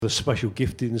the special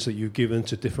giftings that you've given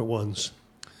to different ones.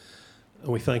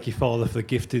 And we thank you, Father, for the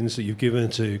giftings that you've given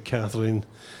to Kathleen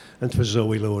and for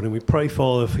Zoe, Lord. And we pray,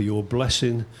 Father, for your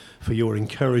blessing, for your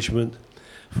encouragement,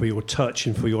 for your touch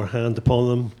and for your hand upon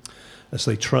them as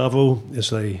they travel, as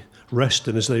they rest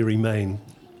and as they remain.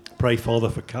 Pray, Father,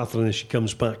 for Kathleen as she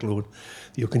comes back, Lord.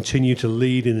 You'll continue to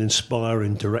lead and inspire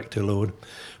and direct her, Lord.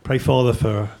 Pray, Father,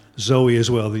 for Zoe as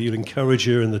well, that you'll encourage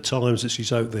her in the times that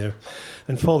she's out there.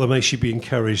 And Father, may she be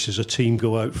encouraged as a team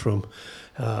go out from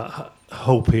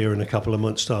Hope here in a couple of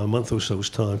months' time, a month or so's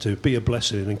time, to be a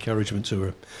blessing and encouragement to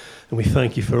her. And we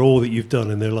thank you for all that you've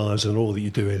done in their lives and all that you're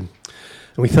doing.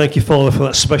 And we thank you, Father, for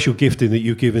that special gifting that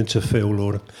you've given to Phil,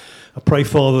 Lord. I pray,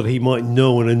 Father, that he might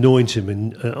know and anoint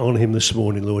him on him this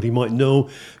morning, Lord. He might know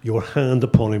your hand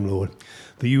upon him, Lord.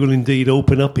 That you will indeed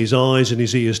open up his eyes and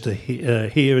his ears to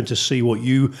hear and to see what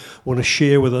you want to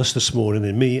share with us this morning.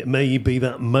 And may you be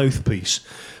that mouthpiece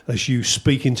as you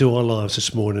speak into our lives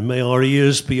this morning. May our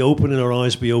ears be open and our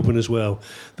eyes be open as well,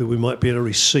 that we might be able to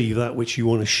receive that which you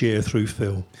want to share through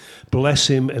Phil. Bless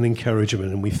him and encourage him.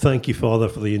 And we thank you, Father,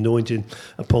 for the anointing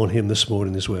upon him this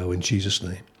morning as well. In Jesus'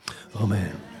 name.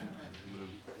 Amen.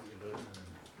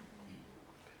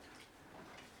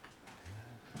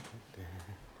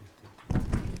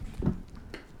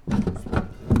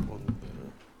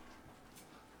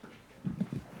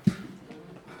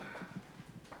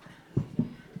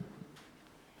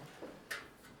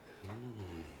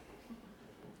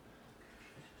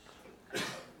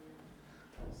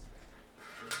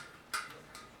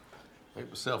 Make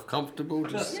myself comfortable,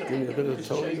 just give me a bit of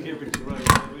time. Make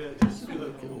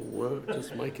it all work,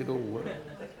 just make it all work.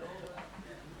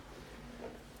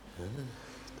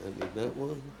 Don't need that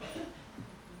one.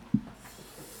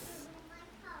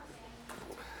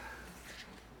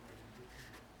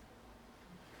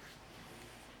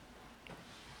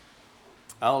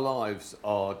 Our lives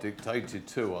are dictated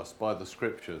to us by the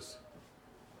Scriptures.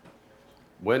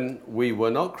 When we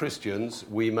were not Christians,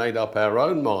 we made up our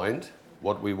own mind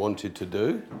what we wanted to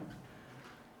do.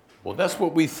 Well, that's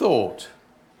what we thought.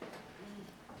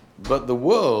 But the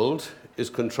world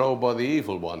is controlled by the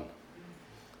evil one.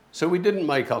 So we didn't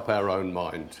make up our own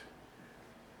mind.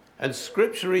 And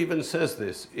Scripture even says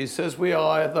this. It says we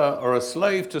either are a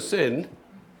slave to sin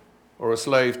or a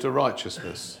slave to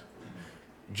righteousness.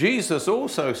 Jesus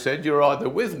also said you're either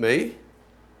with me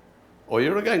or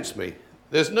you're against me.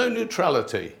 There's no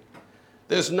neutrality.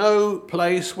 There's no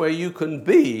place where you can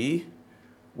be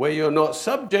where you're not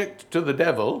subject to the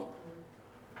devil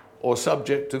or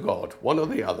subject to God, one or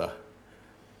the other.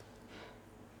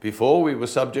 Before, we were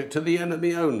subject to the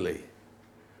enemy only.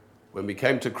 When we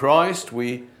came to Christ,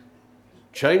 we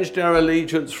changed our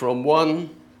allegiance from one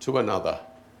to another.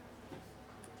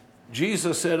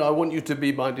 Jesus said, I want you to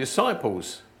be my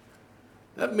disciples.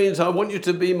 That means I want you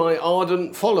to be my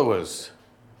ardent followers.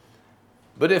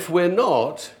 But if we're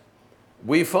not,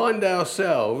 we find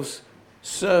ourselves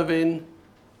serving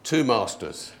two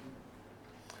masters.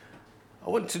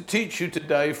 I want to teach you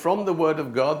today from the Word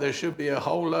of God. There should be a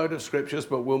whole load of scriptures,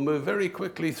 but we'll move very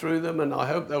quickly through them, and I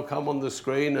hope they'll come on the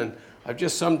screen. And I've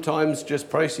just sometimes just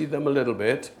précis them a little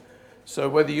bit. So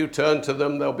whether you turn to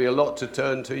them, there'll be a lot to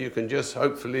turn to. You can just,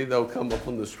 hopefully, they'll come up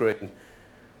on the screen.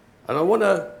 And I want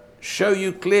to show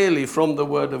you clearly from the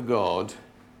Word of God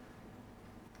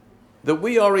that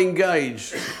we are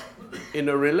engaged in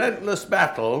a relentless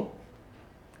battle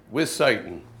with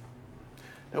Satan.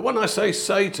 Now, when I say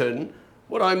Satan,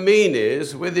 what I mean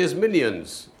is with his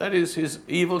minions, that is his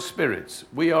evil spirits.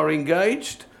 We are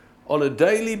engaged on a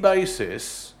daily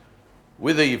basis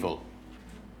with evil.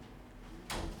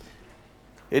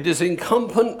 It is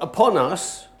incumbent upon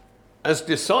us as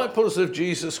disciples of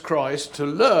Jesus Christ to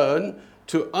learn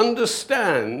to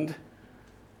understand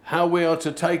how we are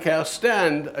to take our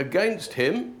stand against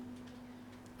him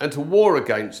and to war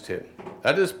against him.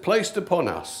 That is placed upon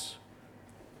us.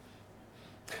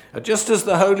 Just as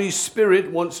the Holy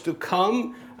Spirit wants to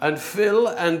come and fill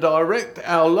and direct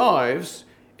our lives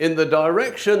in the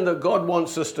direction that God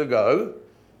wants us to go,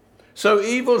 so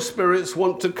evil spirits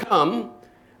want to come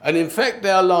and infect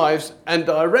our lives and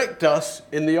direct us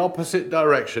in the opposite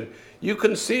direction. You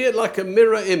can see it like a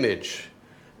mirror image.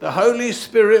 The Holy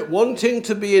Spirit wanting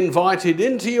to be invited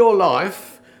into your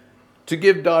life to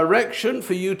give direction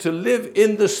for you to live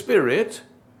in the Spirit,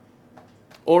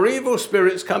 or evil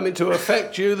spirits coming to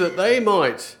affect you that they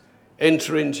might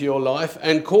enter into your life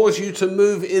and cause you to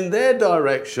move in their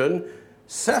direction,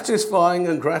 satisfying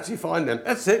and gratifying them.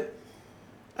 That's it.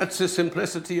 That's the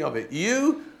simplicity of it.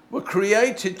 You were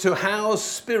created to house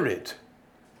spirit.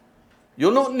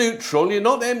 You're not neutral, you're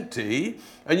not empty,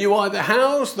 and you either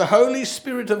house the Holy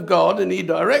Spirit of God and he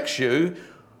directs you,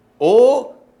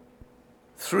 or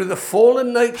through the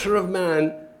fallen nature of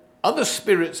man, other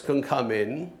spirits can come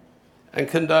in and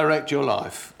can direct your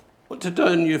life. I want to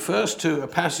turn you first to a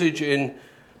passage in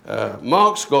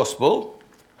Mark's Gospel,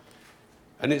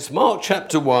 and it's Mark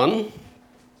chapter 1.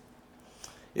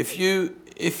 If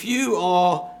you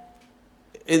are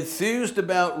enthused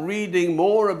about reading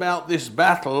more about this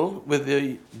battle with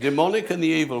the demonic and the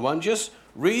evil one, just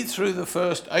read through the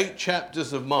first 8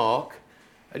 chapters of Mark,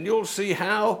 and you'll see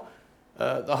how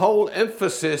the whole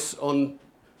emphasis on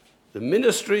the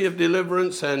ministry of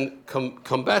deliverance and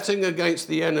combating against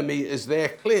the enemy is there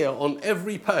clear on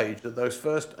every page of those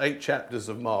first 8 chapters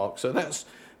of Mark. So that's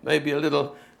maybe a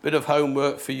little bit of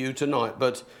homework for you tonight.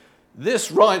 But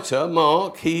this writer,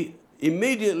 Mark, he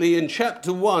immediately in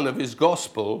chapter 1 of his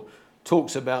gospel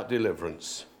talks about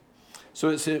deliverance. So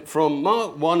it's from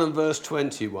Mark 1 and verse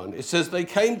 21. It says, they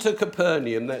came to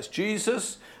Capernaum, that's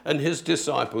Jesus and his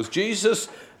disciples. Jesus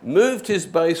moved his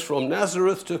base from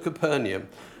Nazareth to Capernaum.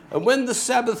 And when the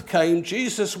Sabbath came,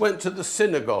 Jesus went to the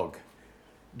synagogue.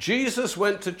 Jesus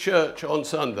went to church on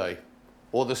Sunday,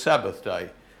 or the Sabbath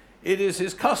day. It is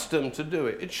his custom to do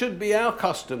it. It should be our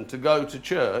custom to go to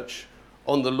church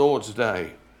on the Lord's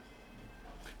day.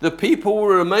 The people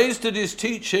were amazed at his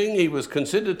teaching. He was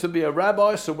considered to be a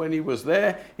rabbi, so when he was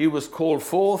there, he was called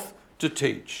forth to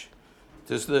teach.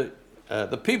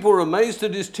 The people were amazed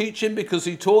at his teaching because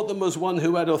he taught them as one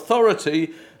who had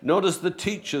authority, not as the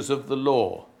teachers of the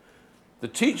law. The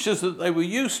teachers that they were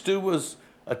used to was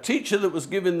a teacher that was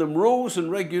giving them rules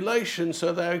and regulations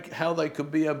so how they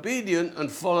could be obedient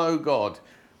and follow God.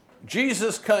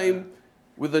 Jesus came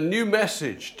with a new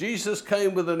message. Jesus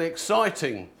came with an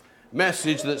exciting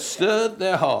message that stirred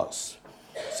their hearts.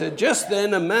 It said, just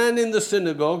then a man in the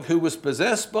synagogue who was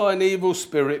possessed by an evil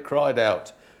spirit cried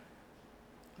out.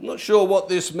 I'm not sure what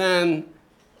this man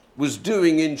was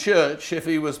doing in church if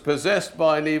he was possessed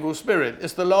by an evil spirit.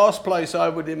 It's the last place I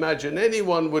would imagine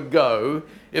anyone would go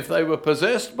if they were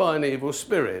possessed by an evil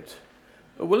spirit.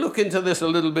 But we'll look into this a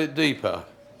little bit deeper.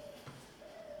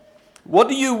 What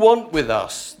do you want with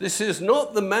us? This is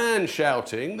not the man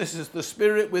shouting. This is the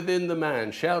spirit within the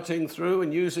man shouting through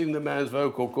and using the man's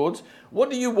vocal cords.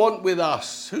 What do you want with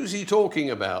us? Who's he talking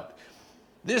about?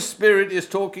 This spirit is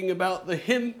talking about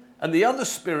him and the other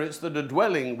spirits that are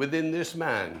dwelling within this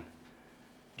man.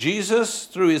 Jesus,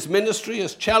 through his ministry,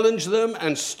 has challenged them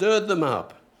and stirred them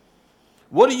up.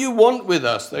 What do you want with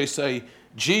us? They say,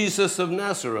 Jesus of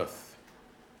Nazareth.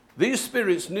 These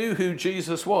spirits knew who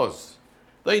Jesus was.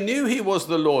 They knew he was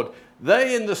the Lord.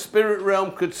 They in the spirit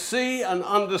realm could see and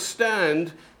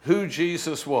understand who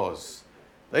Jesus was.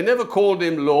 They never called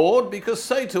him Lord because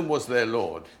Satan was their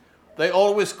Lord. They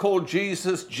always called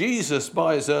Jesus, Jesus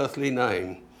by his earthly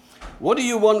name. What do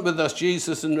you want with us,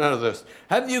 Jesus and Nazareth?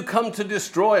 Have you come to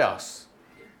destroy us?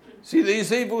 See,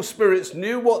 these evil spirits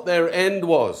knew what their end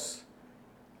was.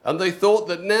 And they thought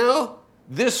that now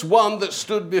this one that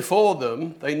stood before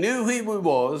them, they knew who he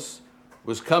was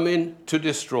coming to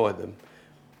destroy them.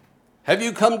 Have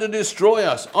you come to destroy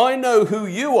us? I know who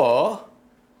you are.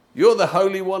 You're the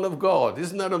Holy One of God.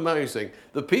 Isn't that amazing?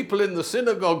 The people in the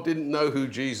synagogue didn't know who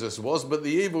Jesus was, but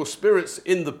the evil spirits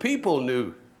in the people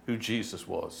knew who Jesus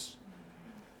was.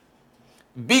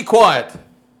 Be quiet,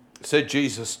 said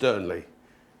Jesus sternly.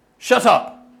 Shut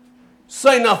up.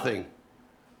 Say nothing.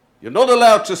 You're not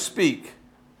allowed to speak.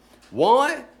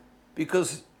 Why?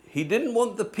 Because he didn't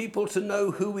want the people to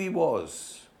know who he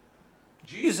was.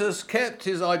 Jesus kept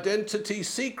his identity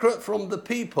secret from the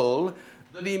people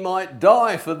that he might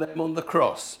die for them on the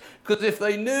cross. Because if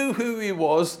they knew who he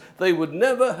was, they would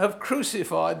never have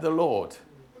crucified the Lord.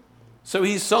 So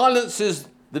he silences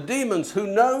the demons who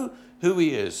know who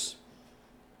he is.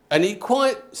 And he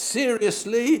quite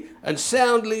seriously and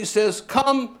soundly says,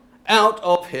 come out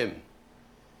of him.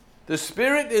 The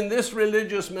spirit in this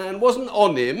religious man wasn't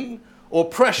on him or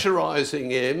pressurizing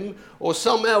him or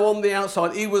somehow on the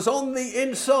outside. He was on the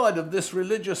inside of this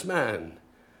religious man.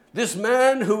 This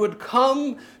man who had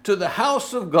come to the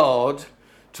house of God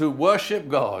to worship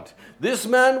God. This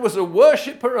man was a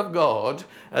worshipper of God,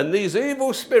 and these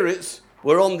evil spirits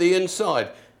were on the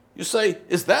inside. You say,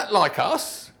 is that like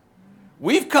us?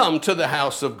 We've come to the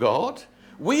house of God.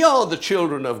 We are the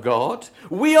children of God.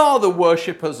 We are the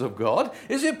worshippers of God.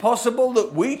 Is it possible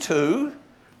that we too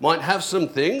might have some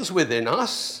things within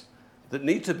us that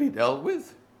need to be dealt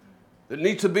with, that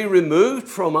need to be removed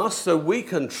from us so we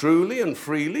can truly and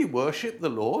freely worship the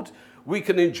Lord? We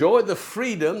can enjoy the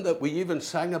freedom that we even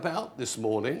sang about this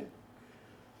morning.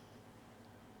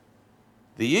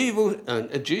 The evil,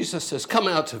 and Jesus says, come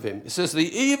out of him. It says the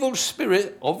evil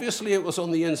spirit, obviously it was on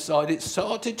the inside, it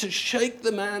started to shake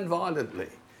the man violently.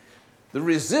 the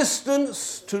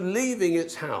resistance to leaving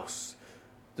its house.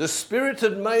 The Spirit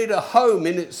had made a home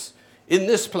in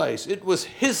this place. It was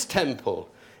his temple.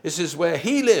 This is where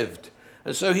he lived.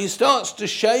 And so he starts to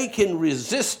shake in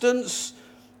resistance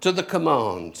to the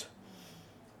command.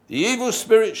 The evil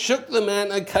spirit shook the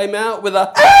man and came out with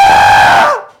a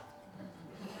 "Ah!"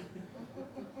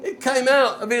 It came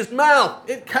out of his mouth.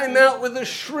 It came out with a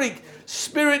shriek.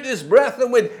 Spirit is breath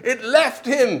and wind. It left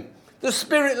him. The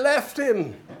spirit left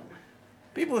him.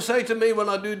 People say to me when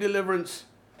I do deliverance,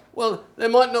 well, there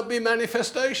might not be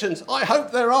manifestations. I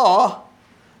hope there are.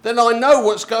 Then I know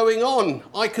what's going on.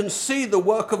 I can see the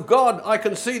work of God. I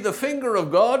can see the finger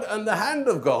of God and the hand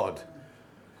of God.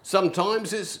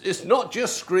 Sometimes it's not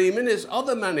just screaming, it's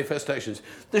other manifestations.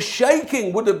 The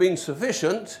shaking would have been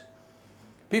sufficient.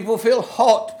 People feel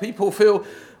hot. People feel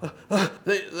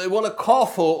they want to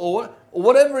cough or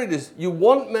whatever it is. You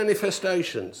want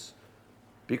manifestations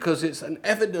because it's an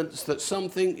evidence that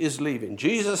something is leaving.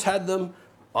 Jesus had them.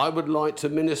 I would like to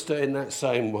minister in that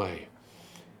same way.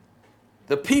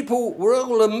 The people were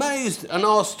all amazed and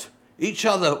asked each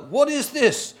other, what is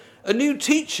this? A new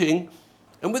teaching?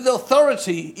 And with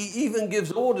authority, he even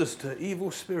gives orders to evil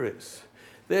spirits.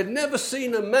 They had never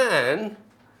seen a man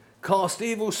cast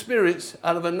evil spirits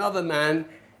out of another man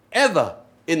ever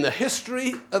in the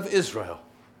history of Israel.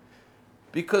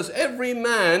 Because every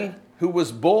man who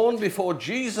was born before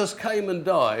Jesus came and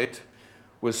died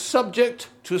was subject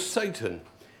to Satan.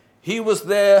 He was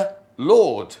their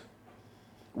Lord.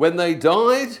 When they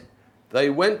died, they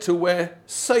went to where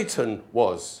Satan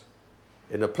was,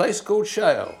 in a place called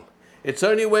Sheol. It's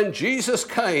only when Jesus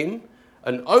came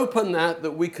and opened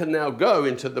that we can now go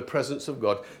into the presence of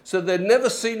God. So they'd never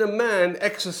seen a man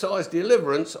exercise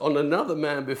deliverance on another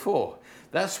man before.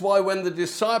 That's why when the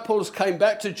disciples came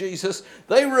back to Jesus,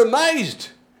 they were amazed.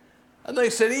 And they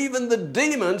said, even the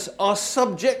demons are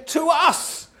subject to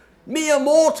us, mere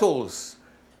mortals.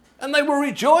 And they were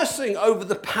rejoicing over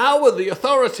the power, the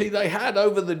authority they had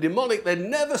over the demonic. They'd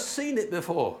never seen it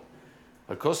before.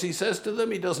 Of course, he says to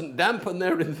them, he doesn't dampen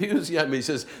their enthusiasm. He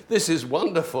says, this is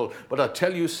wonderful, but I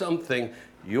tell you something,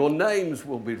 your names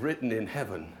will be written in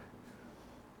heaven,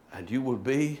 and you will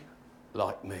be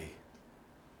like me.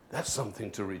 That's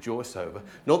something to rejoice over.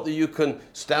 Not that you can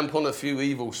stamp on a few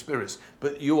evil spirits,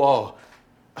 but you are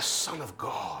a son of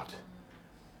God.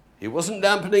 He wasn't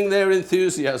dampening their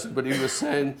enthusiasm, but he was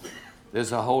saying,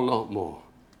 there's a whole lot more.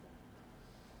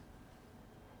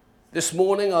 This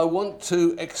morning, I want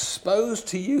to expose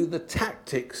to you the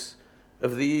tactics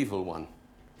of the evil one.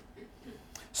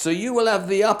 So you will have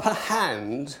the upper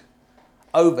hand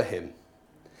over him.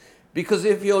 Because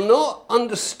if you're not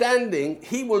understanding,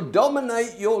 he will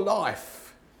dominate your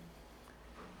life.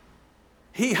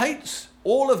 He hates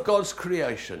all of God's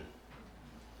creation.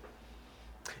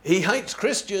 He hates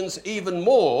Christians even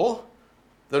more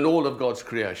than all of God's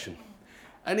creation.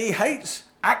 And he hates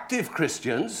active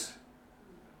Christians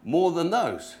more than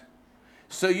those.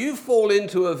 So you fall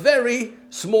into a very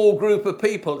small group of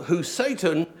people who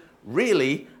Satan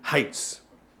really hates.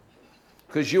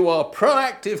 Because you are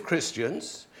proactive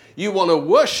Christians, you want to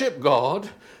worship God,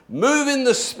 move in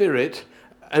the Spirit,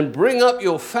 and bring up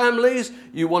your families,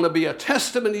 you want to be a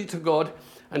testimony to God.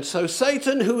 And so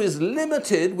Satan, who is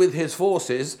limited with his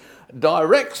forces,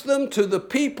 directs them to the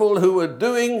people who are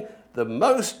doing the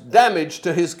most damage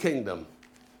to his kingdom.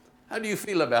 How do you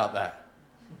feel about that?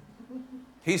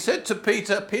 He said to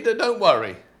Peter, Peter, don't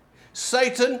worry.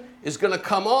 Satan is going to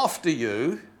come after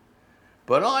you,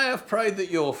 but I have prayed that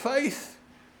your faith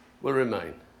will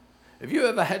remain. Have you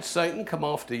ever had Satan come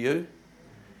after you?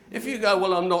 If you go,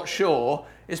 well, I'm not sure,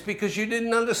 it's because you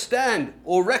didn't understand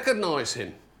or recognize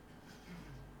him.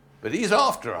 But he's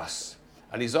after us,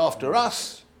 and he's after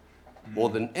us more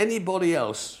than anybody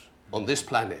else on this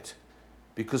planet,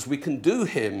 because we can do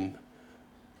him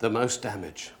the most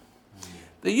damage.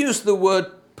 They use the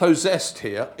word possessed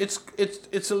here.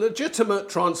 It's a legitimate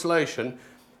translation,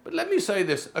 but let me say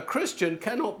this. A Christian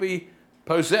cannot be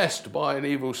possessed by an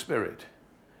evil spirit.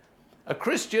 A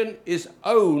Christian is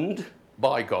owned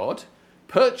by God,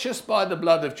 purchased by the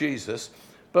blood of Jesus,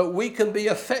 but we can be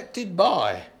affected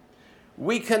by.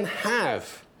 We can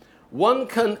have. One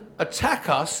can attack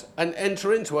us and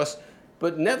enter into us,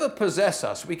 but never possess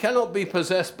us. We cannot be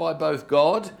possessed by both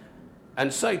God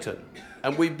and Satan.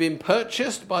 And we've been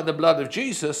purchased by the blood of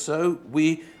Jesus, so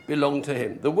we belong to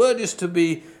him. The word is to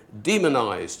be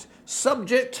demonized,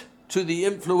 subject to the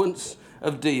influence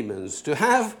of demons, to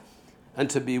have and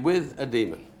to be with a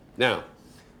demon. Now,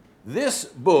 this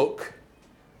book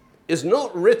is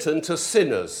not written to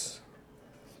sinners.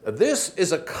 This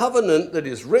is a covenant that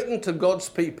is written to God's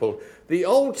people. The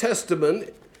Old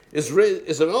Testament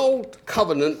is an old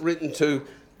covenant written to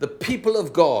the people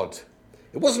of God.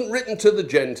 It wasn't written to the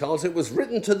Gentiles, it was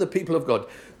written to the people of God.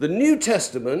 The New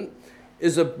Testament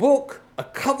is a book, a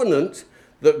covenant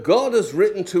that God has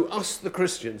written to us, the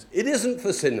Christians. It isn't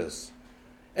for sinners.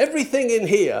 Everything in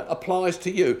here applies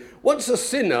to you. Once a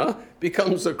sinner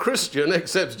becomes a Christian,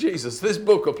 accepts Jesus, this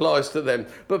book applies to them.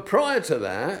 But prior to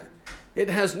that, it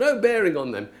has no bearing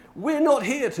on them. We're not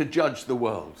here to judge the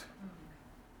world.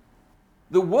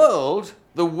 The world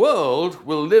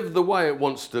will live the way it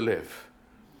wants to live.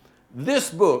 This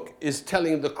book is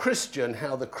telling the Christian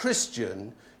how the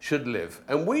Christian should live.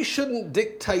 And we shouldn't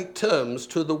dictate terms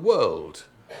to the world.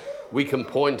 We can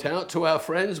point out to our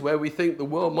friends where we think the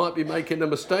world might be making a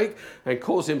mistake and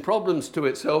causing problems to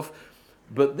itself.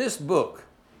 But this book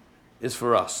is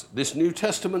for us. This New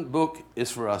Testament book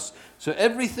is for us. So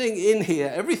everything in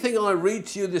here, everything I read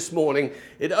to you this morning,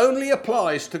 it only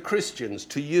applies to Christians,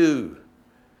 to you,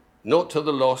 not to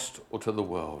the lost or to the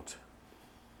world.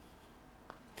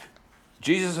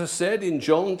 Jesus has said in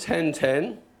John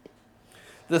 10:10,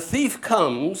 the thief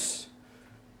comes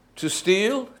to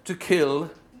steal, to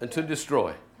kill, and to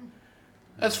destroy.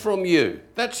 That's from you.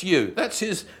 That's you. That's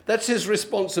his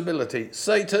responsibility.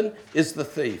 Satan is the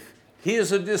thief. He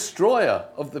is a destroyer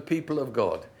of the people of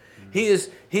God. He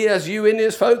has you in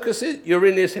his focus. You're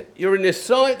in his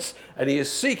sights, and he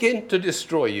is seeking to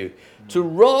destroy you, to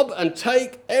rob and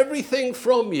take everything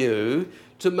from you,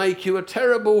 to make you a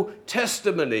terrible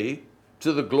testimony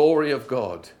to the glory of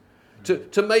God,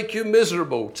 to make you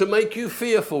miserable, to make you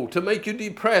fearful, to make you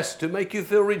depressed, to make you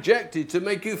feel rejected, to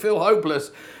make you feel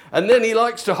hopeless. And then he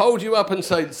likes to hold you up and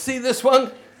say, see this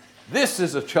one? This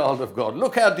is a child of God.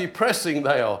 Look how depressing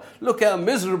they are. Look how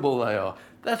miserable they are.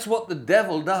 That's what the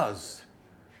devil does.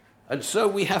 And so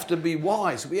we have to be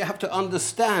wise. We have to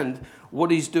understand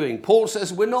what he's doing. Paul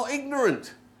says we're not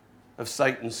ignorant of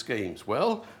Satan's schemes.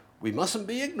 Well, we mustn't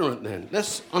be ignorant then.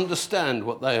 Let's understand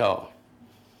what they are.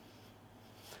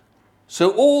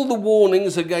 So all the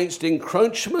warnings against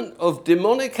encroachment of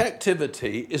demonic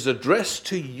activity is addressed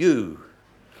to you.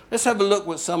 Let's have a look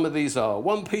what some of these are.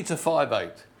 1 Peter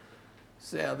 5:8.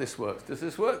 See how this works. Does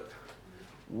this work?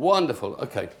 Wonderful.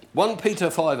 Okay. 1 Peter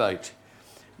 5:8.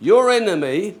 Your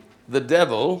enemy, the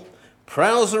devil,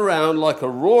 prowls around like a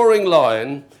roaring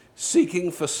lion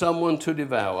seeking for someone to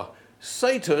devour.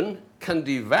 Satan can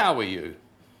devour you.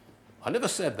 I never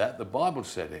said that. The Bible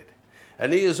said it.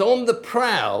 And he is on the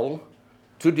prowl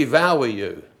to devour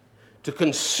you, to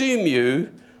consume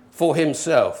you for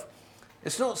himself.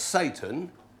 It's not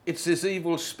Satan, it's his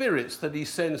evil spirits that he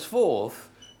sends forth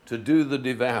to do the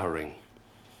devouring.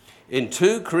 In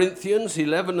 2 Corinthians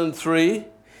 11:3,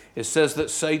 it says that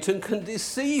Satan can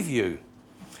deceive you.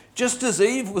 Just as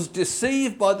Eve was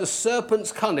deceived by the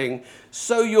serpent's cunning,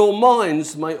 so your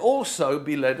minds may also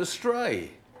be led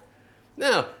astray.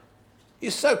 Now,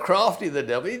 he's so crafty, the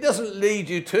devil. He doesn't lead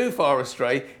you too far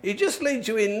astray. He just leads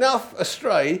you enough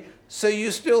astray so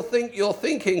you still think you're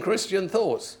thinking Christian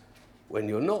thoughts when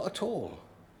you're not at all.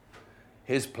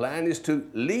 His plan is to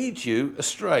lead you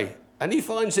astray. And he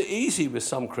finds it easy with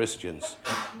some Christians.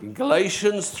 In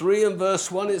Galatians 3 and verse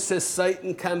 1, it says,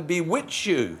 Satan can bewitch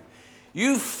you.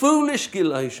 You foolish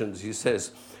Galatians, he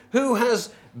says, who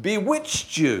has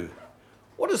bewitched you?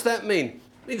 What does that mean?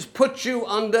 It means put you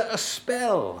under a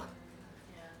spell.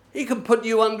 He can put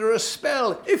you under a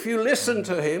spell if you listen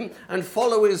to him and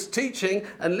follow his teaching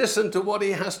and listen to what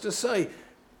he has to say.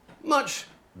 Much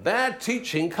bad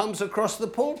teaching comes across the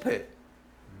pulpit.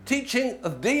 Teaching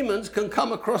of demons can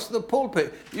come across the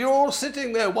pulpit. You're all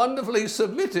sitting there wonderfully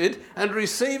submitted and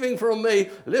receiving from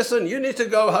me, listen, you need to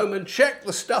go home and check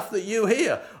the stuff that you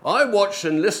hear. I watch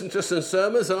and listen to some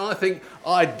sermons and I think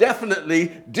I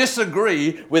definitely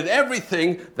disagree with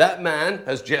everything that man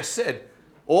has just said.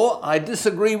 Or I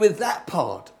disagree with that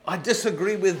part. I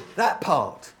disagree with that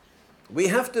part. We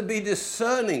have to be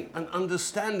discerning and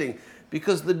understanding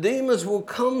because the demons will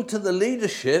come to the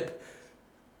leadership,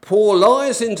 pour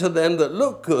lies into them that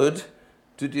look good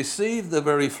to deceive the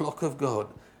very flock of God.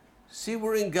 See,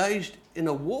 we're engaged in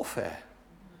a warfare.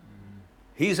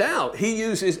 He's out. He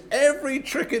uses every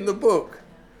trick in the book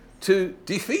to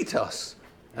defeat us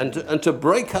and to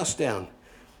break us down.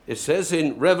 It says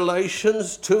in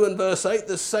Revelations 2 and verse 8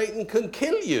 that Satan can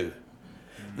kill you.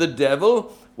 The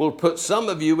devil will put some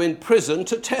of you in prison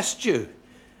to test you,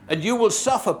 and you will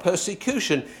suffer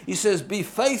persecution. He says, be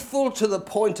faithful to the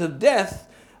point of death,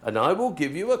 and I will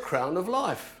give you a crown of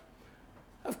life.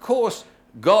 Of course,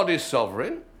 God is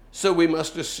sovereign, so we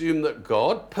must assume that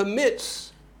God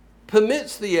permits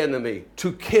the enemy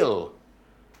to kill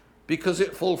because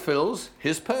it fulfills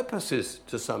his purposes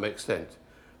to some extent.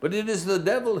 but it is the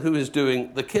devil who is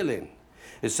doing the killing.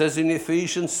 It says in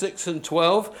Ephesians 6 and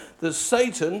 12 that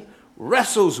Satan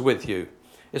wrestles with you.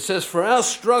 It says, for our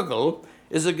struggle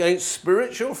is against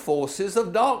spiritual forces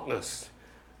of darkness.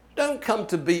 Don't come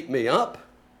to beat me up.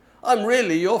 I'm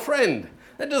really your friend.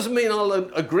 That doesn't mean I'll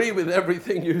agree with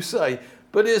everything you say,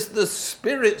 but it's the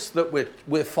spirits that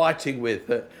we're fighting with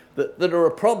that are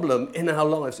a problem in our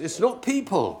lives. It's not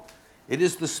people. It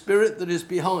is the spirit that is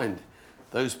behind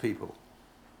those people.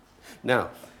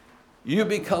 Now, you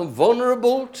become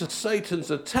vulnerable to Satan's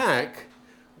attack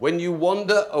when you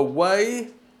wander away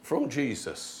from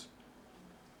Jesus.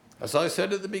 As I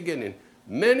said at the beginning,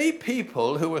 many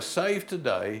people who are saved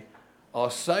today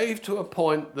are saved to a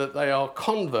point that they are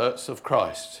converts of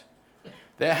Christ.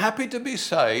 They're happy to be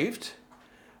saved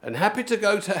and happy to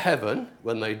go to heaven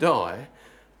when they die,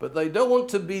 but they don't want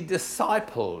to be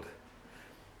discipled.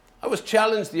 I was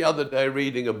challenged the other day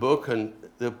reading a book, and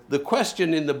the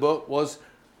question in the book was,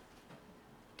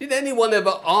 did anyone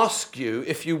ever ask you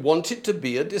if you wanted to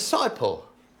be a disciple?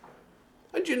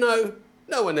 And you know,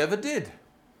 no one ever did.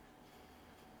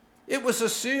 It was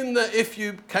assumed that if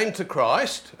you came to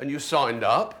Christ and you signed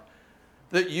up,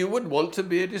 that you would want to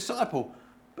be a disciple.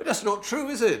 But that's not true,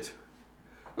 is it?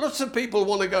 Lots of people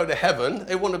want to go to heaven,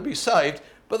 they want to be saved,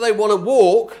 but they want to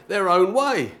walk their own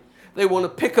way. They want to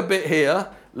pick a bit here,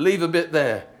 leave a bit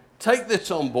there. Take this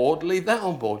on board, leave that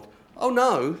on board. Oh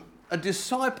no, a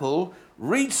disciple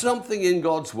reads something in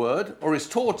God's word or is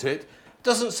taught it,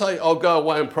 doesn't say, I'll go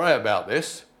away and pray about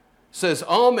this. Says,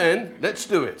 amen, let's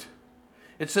do it.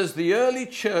 It says the early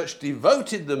church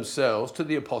devoted themselves to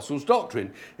the apostles'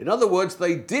 doctrine. In other words,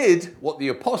 they did what the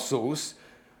apostles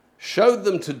showed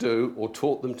them to do or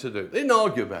taught them to do. They didn't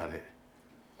argue about it.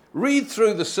 Read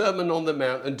through the Sermon on the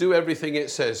Mount and do everything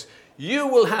it says. You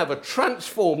will have a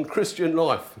transformed Christian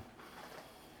life.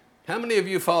 How many of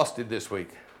you fasted this week?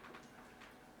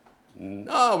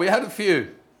 No, we had a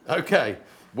few. Okay.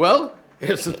 Well,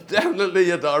 it's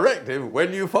definitely a directive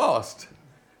when you fast,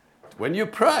 when you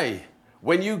pray,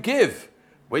 when you give,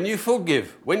 when you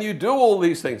forgive, when you do all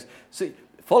these things. See,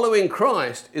 following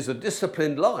Christ is a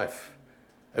disciplined life,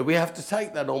 and we have to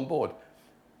take that on board.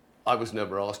 I was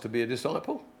never asked to be a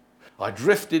disciple. I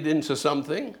drifted into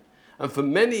something, and for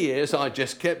many years I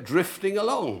just kept drifting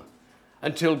along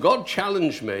until God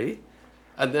challenged me,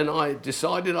 and then I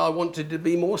decided I wanted to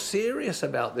be more serious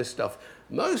about this stuff.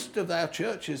 Most of our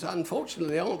churches,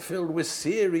 unfortunately, aren't filled with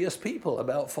serious people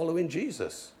about following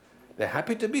Jesus. They're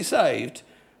happy to be saved,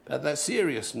 but that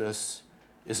seriousness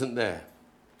isn't there.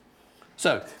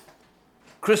 So,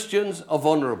 Christians are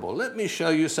vulnerable. Let me show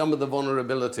you some of the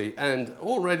vulnerability. And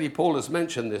already Paul has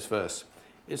mentioned this verse.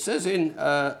 It says in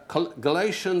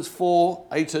Galatians 4,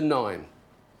 8 and 9.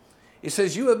 It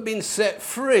says, you have been set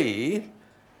free,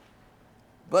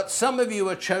 but some of you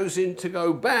are chosen to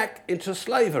go back into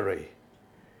slavery.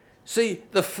 See,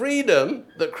 the freedom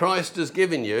that Christ has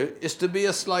given you is to be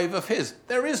a slave of his.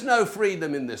 There is no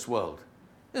freedom in this world.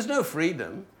 There's no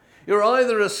freedom. You're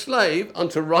either a slave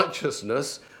unto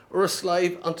righteousness or a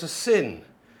slave unto sin.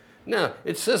 Now,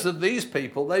 it says that these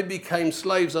people, they became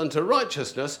slaves unto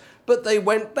righteousness, but they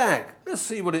went back. Let's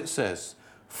see what it says.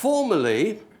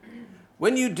 Formerly,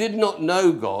 when you did not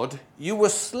know God, you were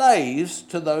slaves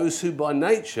to those who by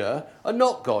nature are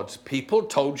not God's. People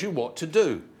told you what to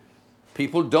do.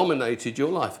 People dominated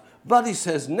your life. But he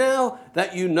says, now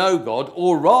that you know God,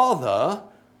 or rather,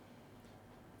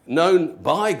 known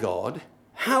by God,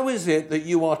 how is it that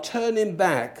you are turning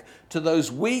back to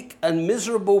those weak and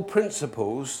miserable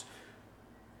principles?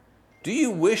 Do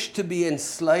you wish to be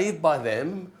enslaved by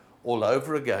them all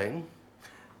over again?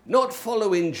 Not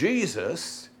following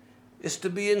Jesus is to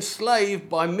be enslaved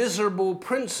by miserable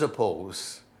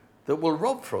principles that will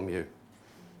rob from you.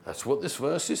 That's what this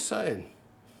verse is saying.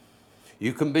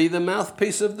 You can be the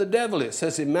mouthpiece of the devil. It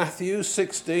says in Matthew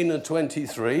 16 and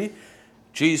 23,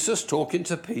 Jesus talking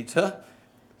to Peter,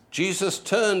 Jesus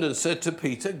turned and said to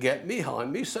Peter, get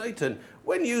behind me, Satan.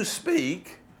 When you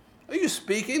speak, are you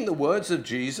speaking the words of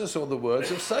Jesus or the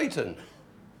words of Satan?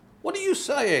 What are you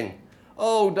saying?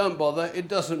 Oh, don't bother, it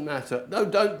doesn't matter. No,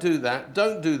 don't do that,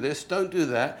 don't do this, don't do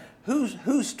that.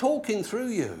 Who's talking through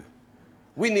you?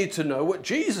 We need to know what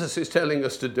Jesus is telling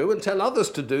us to do and tell others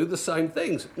to do the same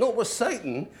things, not what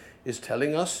Satan is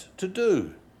telling us to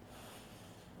do.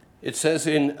 It says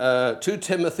in 2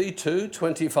 Timothy 2,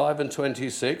 25 and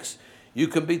 26, you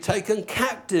can be taken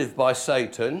captive by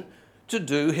Satan to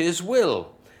do his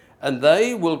will, and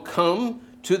they will come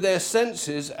to their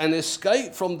senses and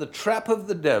escape from the trap of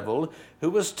the devil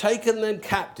who has taken them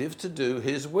captive to do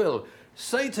his will.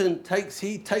 Satan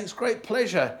takes great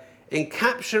pleasure in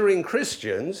capturing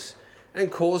Christians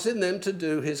and causing them to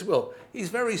do his will. He's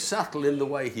very subtle in the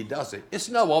way he does it. It's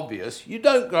no obvious. You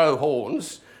don't grow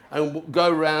horns and go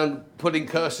around putting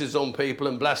curses on people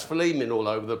and blaspheming all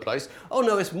over the place. Oh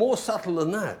no, it's more subtle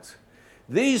than that.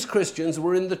 These Christians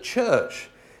were in the church,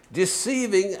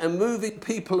 deceiving and moving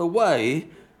people away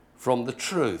from the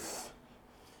truth.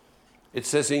 It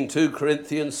says in 2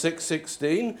 Corinthians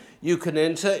 6:16, you can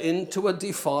enter into a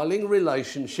defiling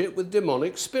relationship with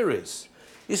demonic spirits.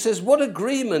 He says, what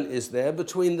agreement is there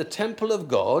between the temple of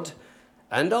God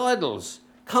and idols?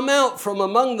 Come out from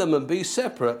among them and be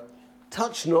separate.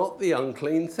 Touch not the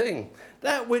unclean thing.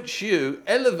 That which you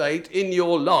elevate in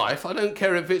your life, I don't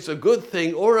care if it's a good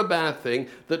thing or a bad thing,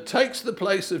 that takes the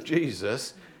place of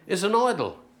Jesus, is an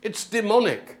idol. It's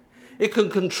demonic. It can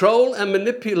control and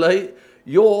manipulate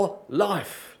your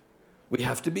life. We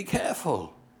have to be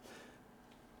careful.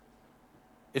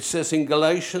 It says in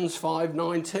Galatians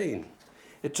 5:19,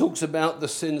 it talks about the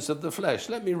sins of the flesh.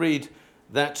 Let me read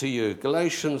that to you.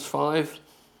 Galatians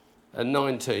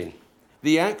 5:19.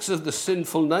 The acts of the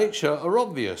sinful nature are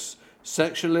obvious: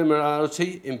 sexual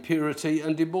immorality, impurity,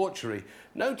 and debauchery.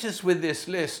 Notice with this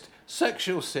list,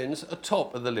 sexual sins are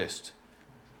top of the list.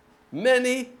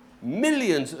 Many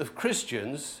millions of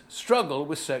Christians struggle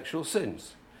with sexual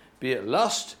sins. Be it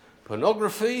lust,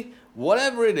 pornography,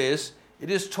 whatever it is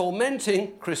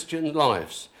tormenting Christian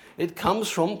lives. It comes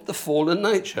from the fallen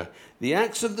nature. The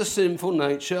acts of the sinful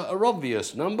nature are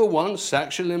obvious. Number one,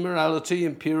 sexual immorality,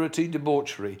 impurity,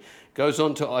 debauchery. Goes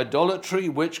on to idolatry,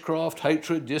 witchcraft,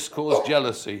 hatred, discord,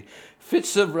 jealousy,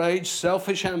 fits of rage,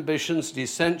 selfish ambitions,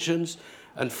 dissensions,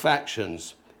 and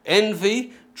factions,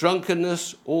 envy,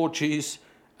 drunkenness, orgies,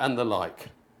 and the like.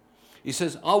 He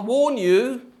says, I warn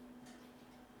you,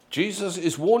 Jesus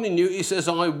is warning you, he says,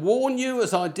 I warn you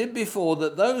as I did before,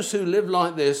 that those who live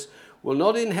like this will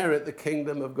not inherit the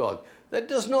kingdom of God. That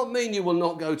does not mean you will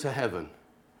not go to heaven.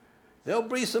 There'll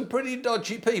be some pretty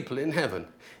dodgy people in heaven.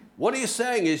 What he's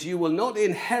saying is you will not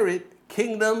inherit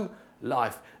kingdom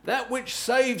life. That which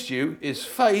saves you is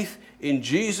faith in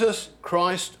Jesus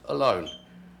Christ alone.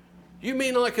 You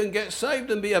mean I can get saved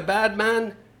and be a bad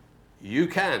man? You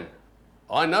can.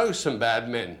 I know some bad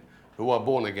men who are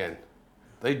born again.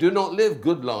 They do not live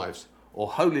good lives or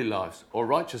holy lives or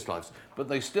righteous lives, but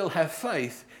they still have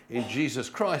faith in Jesus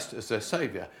Christ as their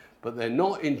Savior, but they're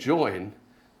not enjoying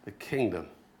the kingdom.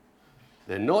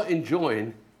 They're not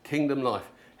enjoying kingdom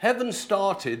life. Heaven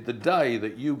started the day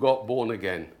that you got born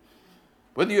again.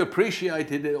 Whether you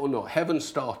appreciated it or not, heaven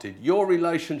started. Your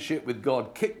relationship with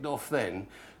God kicked off then,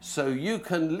 so you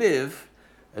can live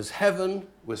as heaven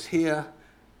was here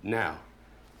now.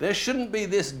 There shouldn't be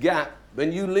this gap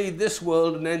when you leave this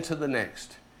world and enter the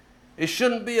next. It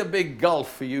shouldn't be a big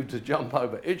gulf for you to jump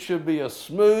over. It should be a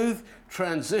smooth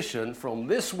transition from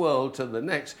this world to the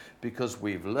next, because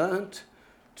we've learnt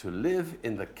to live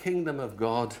in the kingdom of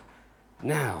God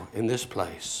now in this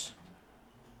place.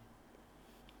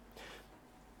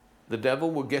 The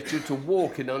devil will get you to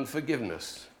walk in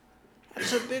unforgiveness.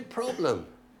 That's a big problem.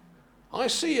 I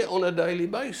see it on a daily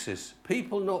basis.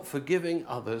 People not forgiving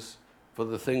others for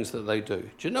the things that they do.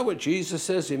 Do you know what Jesus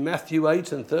says in Matthew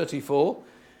 8:34?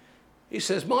 He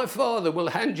says, my Father will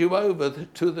hand you over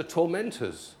to the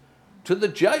tormentors, to the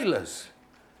jailers.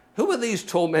 Who are these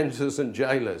tormentors and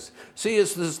jailers? See,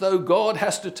 it's as though God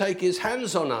has to take his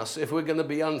hands on us if we're going to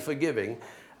be unforgiving,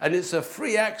 and it's a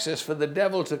free access for the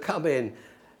devil to come in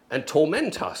and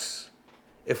torment us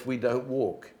if we don't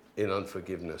walk in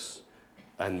unforgiveness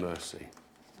and mercy.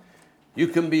 You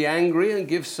can be angry and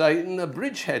give Satan a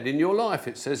bridgehead in your life.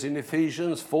 It says in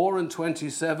Ephesians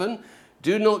 4:27,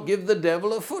 do not give the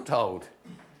devil a foothold.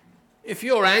 If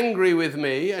you're angry with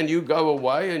me and you go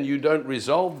away and you don't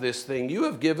resolve this thing, you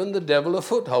have given the devil a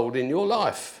foothold in your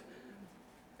life.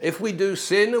 If we do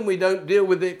sin and we don't deal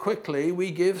with it quickly,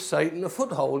 we give Satan a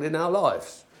foothold in our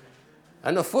lives.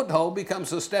 And a foothold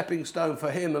becomes a stepping stone for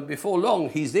him, and before long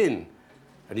he's in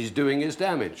and he's doing his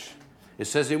damage. It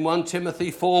says in 1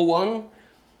 Timothy 4:1,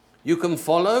 you can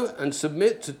follow and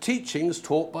submit to teachings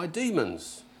taught by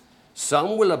demons.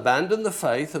 Some will abandon the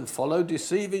faith and follow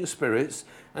deceiving spirits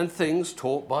and things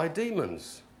taught by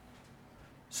demons.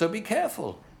 So be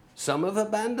careful. Some have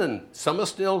abandoned. Some are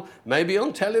still maybe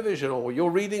on television, or you're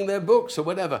reading their books or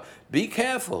whatever. Be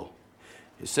careful.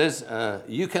 It says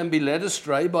you can be led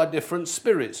astray by different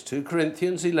spirits. 2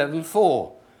 Corinthians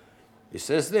 11:4. It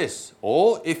says this,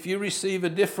 or if you receive a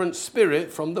different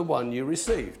spirit from the one you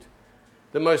received.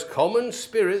 The most common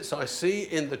spirits I see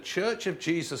in the Church of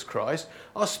Jesus Christ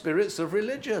are spirits of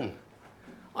religion.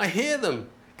 I hear them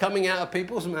coming out of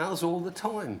people's mouths all the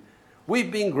time. We've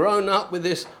been grown up with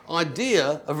this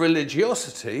idea of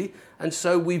religiosity, and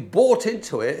so we've bought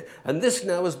into it, and this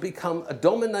now has become a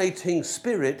dominating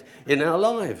spirit in our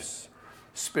lives.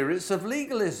 Spirits of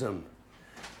legalism.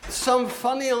 Some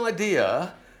funny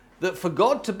idea that for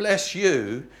God to bless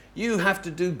you, you have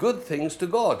to do good things to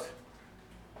God.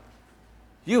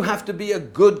 You have to be a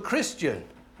good Christian.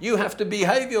 You have to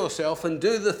behave yourself and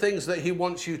do the things that he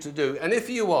wants you to do. And if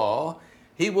you are,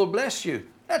 he will bless you.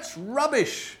 That's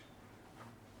rubbish.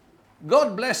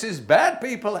 God blesses bad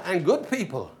people and good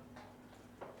people.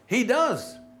 He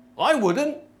does. I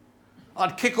wouldn't.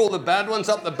 I'd kick all the bad ones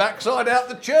up the backside out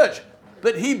the church.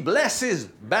 But he blesses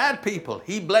bad people.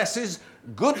 He blesses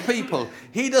good people.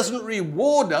 He doesn't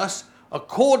reward us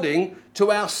according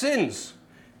to our sins.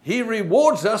 He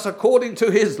rewards us according to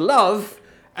his love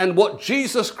and what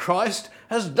Jesus Christ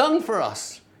has done for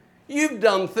us. You've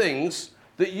done things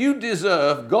that you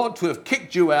deserve God to have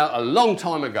kicked you out a long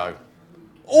time ago.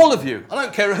 All of you. I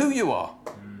don't care who you are.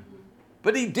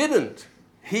 But he didn't.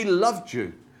 He loved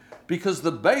you. Because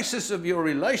the basis of your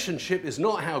relationship is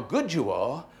not how good you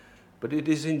are, but it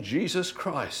is in Jesus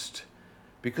Christ.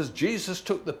 Because Jesus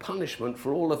took the punishment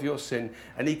for all of your sin,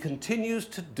 and he continues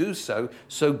to do so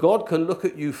God can look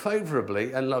at you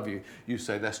favorably and love you. You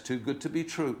say, that's too good to be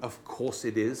true. Of course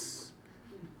it is.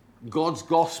 God's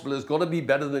gospel has got to be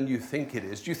better than you think it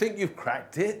is. Do you think you've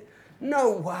cracked it?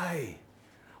 No way.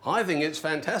 I think it's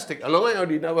fantastic, and I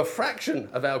only know a fraction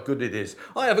of how good it is.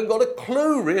 I haven't got a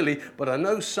clue really, but I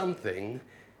know something.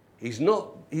 He's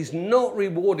not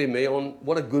rewarding me on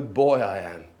what a good boy I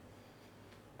am.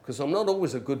 Because I'm not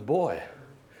always a good boy.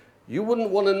 You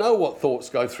wouldn't want to know what thoughts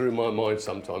go through my mind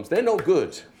sometimes. They're not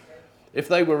good. If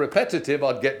they were repetitive,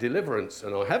 I'd get deliverance,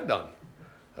 and I have done.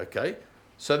 Okay?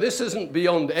 So this isn't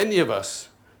beyond any of us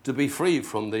to be free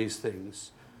from these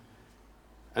things.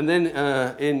 And then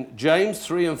in James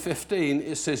 3:15,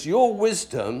 it says, your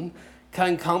wisdom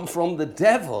can come from the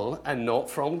devil and not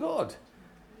from God.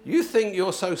 You think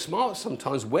you're so smart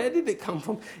sometimes. Where did it come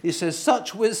from? It says,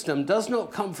 such wisdom does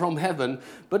not come from heaven,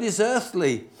 but is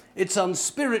earthly. It's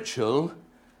unspiritual,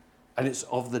 and it's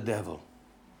of the devil.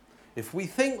 If we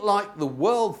think like the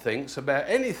world thinks about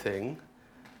anything,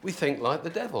 we think like the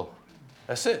devil.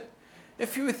 That's it.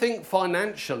 If you think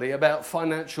financially about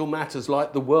financial matters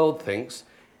like the world thinks,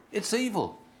 it's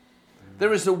evil.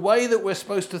 There is a way that we're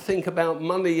supposed to think about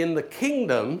money in the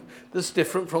kingdom that's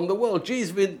different from the world.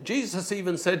 Jesus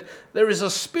even said there is a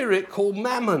spirit called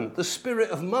mammon, the spirit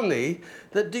of money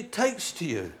that dictates to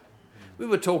you. We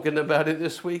were talking about it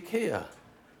this week here.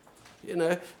 You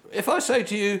know, if I say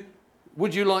to you,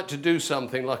 would you like to do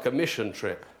something like a mission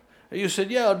trip? And you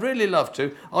said, yeah, I'd really love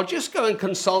to. I'll just go and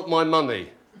consult my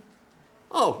money.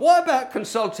 Oh, what about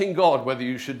consulting God whether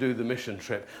you should do the mission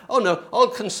trip? Oh no, I'll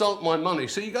consult my money.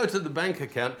 So you go to the bank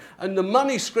account and the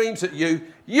money screams at you,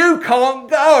 you can't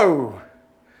go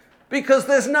because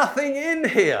there's nothing in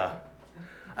here.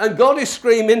 And God is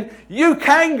screaming, you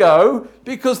can go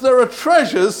because there are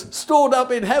treasures stored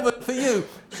up in heaven for you.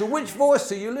 So which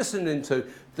voice are you listening to?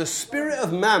 The spirit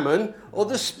of mammon or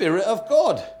the spirit of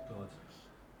God?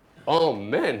 Oh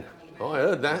man, I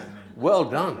heard that. Well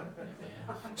done.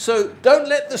 So don't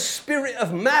let the spirit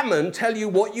of mammon tell you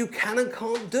what you can and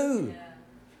can't do.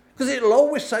 Because it'll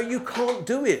always say you can't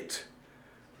do it.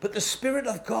 But the spirit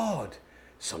of God,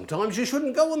 sometimes you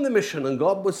shouldn't go on the mission and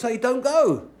God would say don't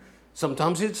go.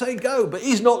 Sometimes he'd say go, but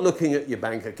he's not looking at your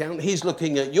bank account. He's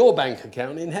looking at your bank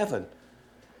account in heaven.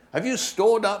 Have you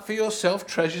stored up for yourself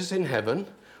treasures in heaven?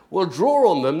 Well,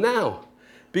 draw on them now.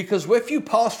 Because if you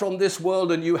pass from this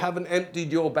world and you haven't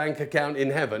emptied your bank account in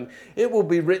heaven, it will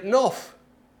be written off.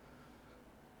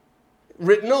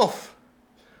 Written off.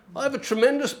 I have a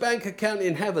tremendous bank account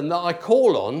in heaven that I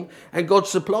call on, and God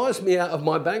supplies me out of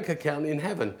my bank account in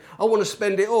heaven. I want to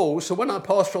spend it all, so when I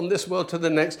pass from this world to the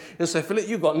next, he'll say, Philip,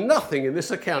 you've got nothing in this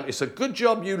account. It's a good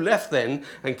job you left then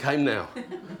and came now.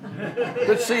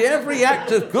 But see, every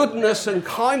act of goodness and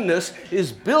kindness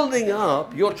is building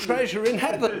up your treasure in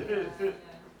heaven.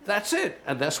 That's it,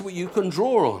 and that's what you can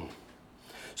draw on.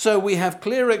 So we have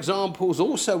clear examples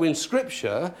also in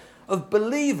Scripture of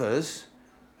believers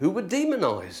who were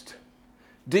demonized.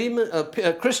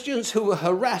 Christians who were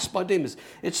harassed by demons.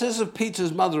 It says of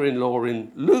Peter's mother-in-law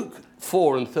in Luke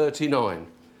 4:39.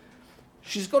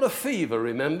 She's got a fever,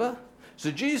 remember? So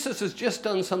Jesus has just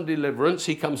done some deliverance.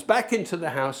 He comes back into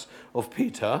the house of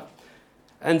Peter,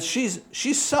 and she's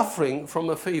suffering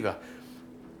from a fever.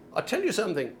 I tell you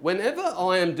something, whenever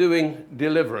I am doing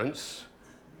deliverance,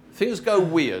 things go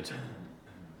weird.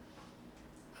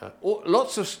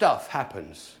 Lots of stuff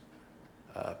happens.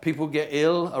 People get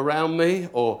ill around me,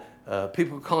 or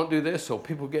people can't do this, or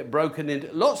people get broken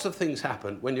into. Lots of things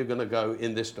happen when you're going to go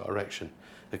in this direction.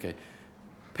 Okay,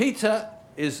 Peter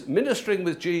is ministering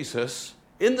with Jesus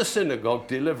in the synagogue,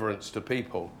 deliverance to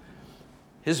people.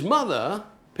 His mother,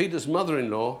 Peter's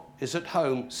mother-in-law, is at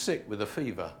home sick with a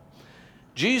fever.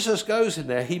 Jesus goes in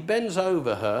there, he bends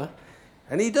over her,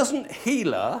 and he doesn't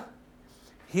heal her,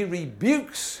 he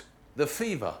rebukes the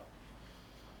fever.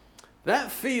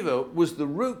 That fever was the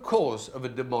root cause of a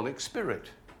demonic spirit.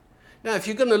 Now, if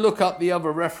you're going to look up the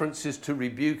other references to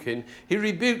rebuking, he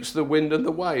rebukes the wind and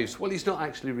the waves. Well, he's not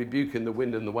actually rebuking the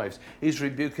wind and the waves. He's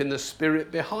rebuking the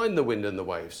spirit behind the wind and the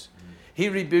waves. He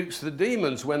rebukes the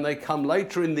demons when they come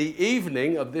later in the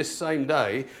evening of this same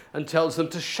day and tells them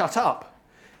to shut up.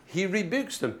 He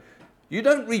rebukes them. You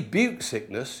don't rebuke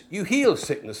sickness. You heal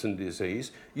sickness and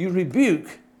disease. You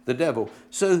rebuke the devil.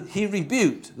 So he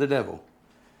rebuked the devil.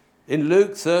 In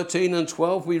Luke 13 and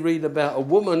 12, we read about a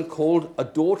woman called a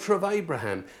daughter of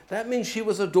Abraham. That means she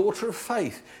was a daughter of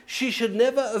faith. She should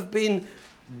never have been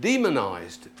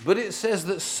demonized, but it says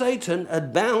that Satan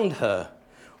had bound her.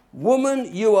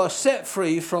 Woman, you are set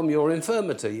free from your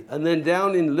infirmity. And then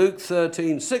down in Luke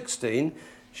 13:16,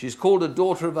 she's called a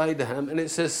daughter of Abraham, and it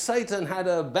says Satan had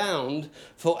her bound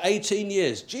for 18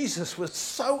 years. Jesus was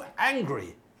so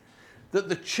angry that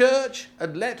the church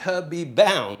had let her be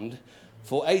bound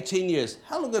for 18 years.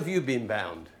 How long have you been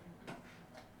bound?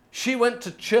 She went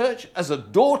to church as a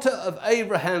daughter of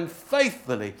Abraham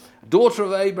faithfully. Daughter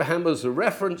of Abraham was a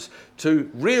reference to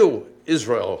real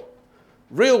Israel,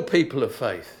 real people of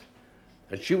faith.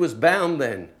 And she was bound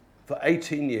then for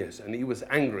 18 years, and he was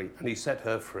angry, and he set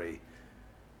her free.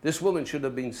 This woman should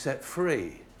have been set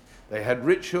free. They had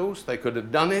rituals, they could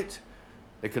have done it,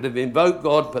 they could have invoked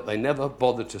God, but they never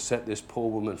bothered to set this poor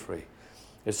woman free.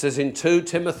 It says in 2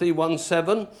 Timothy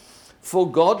 1:7, for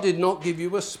God did not give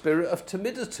you a spirit of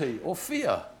timidity or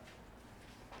fear.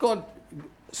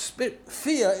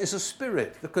 Fear is a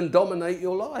spirit that can dominate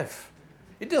your life.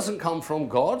 It doesn't come from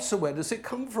God, so where does it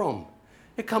come from?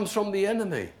 It comes from the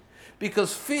enemy.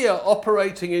 Because fear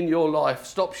operating in your life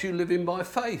stops you living by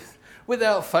faith.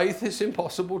 Without faith, it's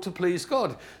impossible to please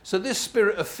God. So this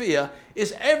spirit of fear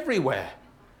is everywhere.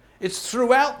 It's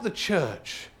throughout the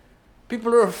church.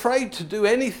 People are afraid to do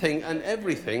anything and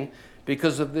everything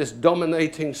because of this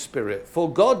dominating spirit.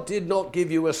 For God did not give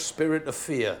you a spirit of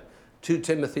fear. 2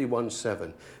 Timothy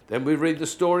 1:7. Then we read the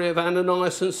story of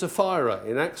Ananias and Sapphira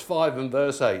in Acts 5 and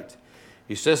verse 8.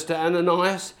 He says to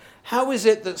Ananias, how is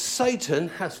it that Satan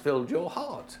has filled your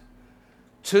heart?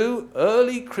 Two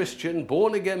early Christian,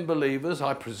 born-again believers,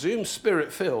 I presume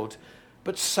spirit-filled,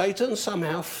 but Satan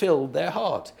somehow filled their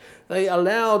heart. They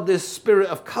allowed this spirit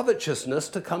of covetousness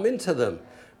to come into them.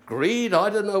 Greed,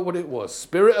 I don't know what it was.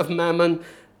 Spirit of mammon,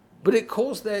 but it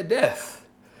caused their death.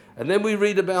 And then we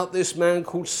read about this man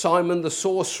called Simon the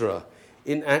sorcerer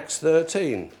in Acts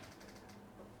 13.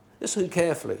 Listen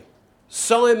carefully.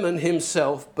 Simon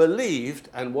himself believed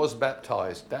and was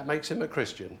baptized. That makes him a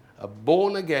Christian, a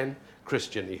born-again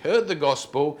Christian. He heard the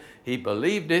gospel, he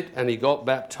believed it, and he got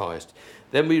baptized.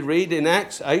 Then we read in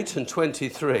Acts 8 and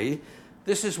 23,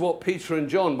 this is what Peter and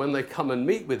John, when they come and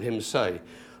meet with him, say.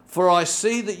 For I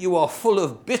see that you are full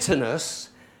of bitterness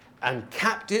and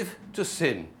captive to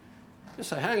sin. You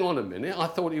say, hang on a minute, I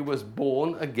thought he was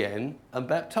born again and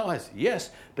baptized.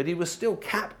 Yes, but he was still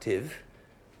captive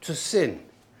to sin.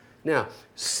 Now,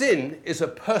 sin is a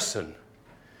person.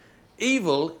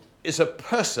 Evil is a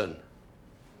person.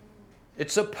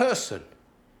 It's a person.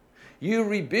 You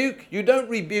don't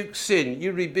rebuke sin,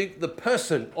 you rebuke the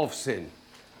person of sin.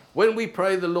 When we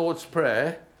pray the Lord's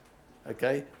Prayer,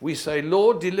 okay, we say,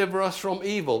 Lord, deliver us from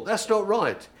evil. That's not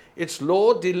right. It's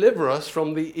Lord, deliver us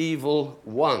from the evil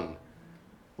one.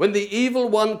 When the evil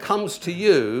one comes to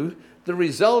you, the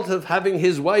result of having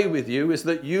his way with you is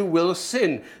that you will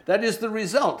sin. That is the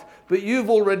result. But you've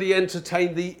already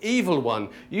entertained the evil one.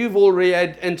 You've already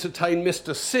entertained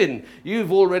Mr. Sin.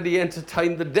 You've already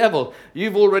entertained the devil.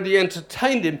 You've already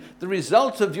entertained him. The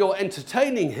result of your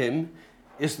entertaining him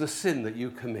is the sin that you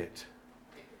commit.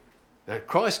 Now,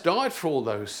 Christ died for all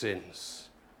those sins,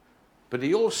 but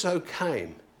he also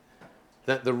came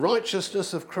that the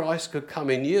righteousness of Christ could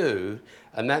come in you,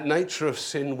 and that nature of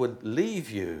sin would leave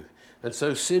you. And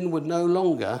so sin would no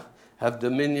longer have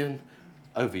dominion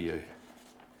over you.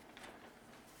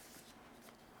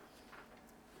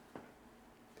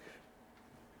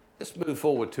 Let's move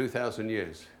forward 2,000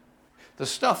 years. The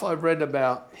stuff I've read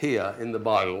about here in the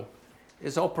Bible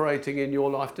is operating in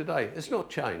your life today. It's not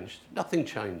changed. Nothing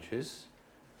changes.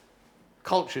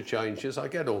 Culture changes, I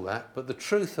get all that, but the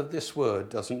truth of this word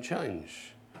doesn't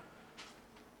change.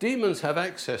 Demons have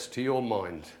access to your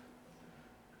mind.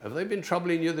 Have they been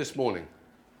troubling you this morning?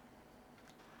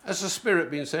 Has the Spirit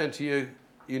been saying to you,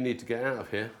 you need to get out of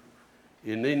here?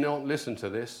 You need not listen to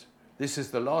this. This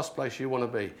is the last place you want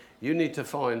to be. You need to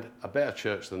find a better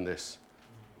church than this.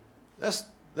 That's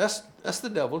the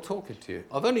devil talking to you.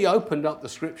 I've only opened up the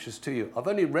scriptures to you. I've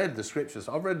only read the scriptures.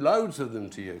 I've read loads of them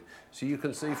to you, so you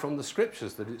can see from the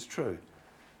scriptures that it's true.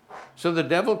 So the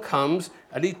devil comes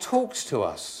and he talks to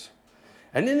us.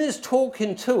 And in his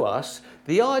talking to us,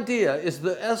 the idea is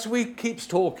that as we keeps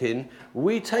talking,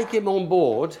 we take him on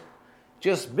board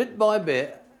just bit by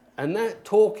bit, and that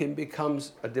talking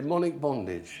becomes a demonic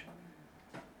bondage.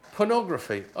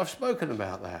 Pornography, I've spoken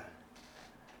about that.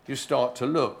 You start to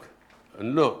look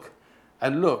and look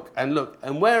and look and look.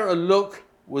 And where a look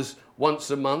was once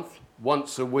a month,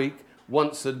 once a week,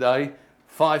 once a day,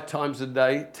 5 times a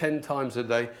day, 10 times a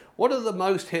day, what are the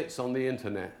most hits on the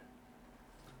internet?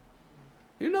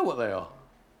 You know what they are.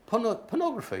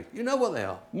 Pornography. You know what they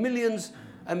are. Millions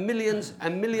and millions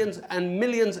and millions and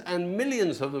millions and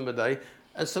millions of them a day.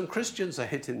 And some Christians are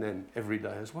hitting them every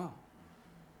day as well.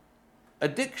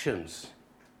 Addictions.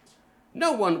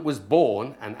 No one was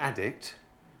born an addict.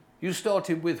 You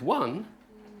started with one,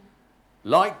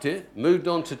 liked it, moved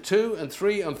on to 2 and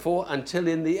 3 and 4, until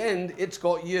in the end it's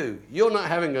got you. You're not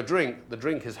having a drink, the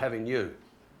drink is having you.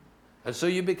 And so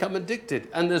you become addicted.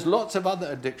 And there's lots of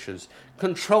other addictions.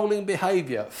 Controlling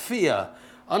behavior, fear,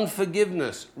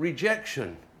 unforgiveness,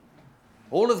 rejection.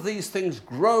 All of these things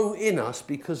grow in us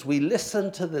because we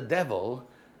listen to the devil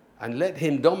and let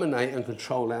him dominate and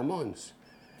control our minds.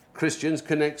 Christians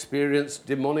can experience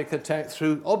demonic attack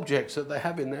through objects that they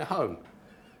have in their home,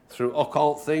 through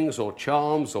occult things or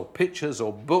charms or pictures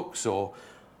or books or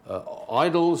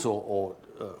idols or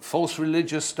false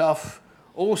religious stuff.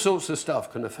 All sorts of stuff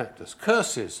can affect us.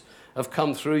 Curses have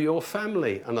come through your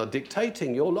family and are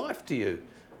dictating your life to you.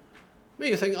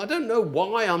 You think, I don't know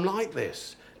why I'm like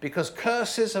this. Because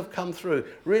curses have come through.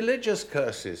 Religious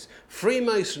curses,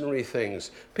 Freemasonry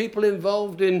things, people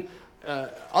involved in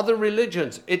other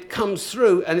religions. It comes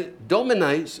through and it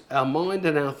dominates our mind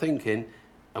and our thinking,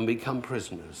 and we become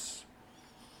prisoners.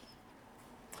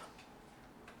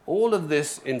 All of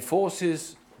this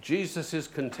enforces Jesus'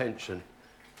 contention.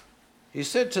 He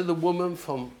said to the woman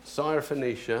from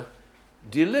Syrophoenicia,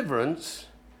 deliverance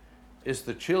is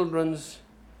the children's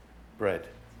bread.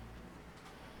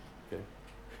 Okay.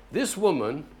 This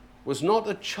woman was not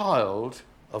a child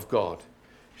of God.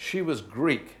 She was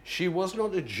Greek. She was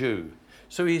not a Jew.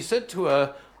 So he said to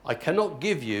her, I cannot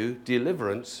give you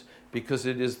deliverance because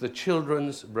it is the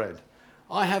children's bread.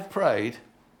 I have prayed,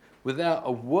 without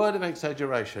a word of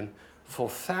exaggeration, for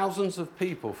thousands of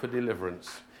people for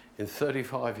deliverance in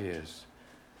 35 years.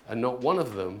 And not one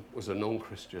of them was a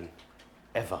non-Christian.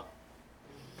 Ever.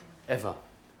 Ever.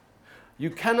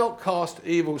 You cannot cast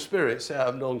evil spirits out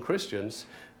of non-Christians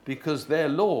because their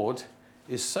Lord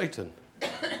is Satan.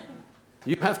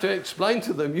 You have to explain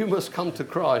to them, you must come to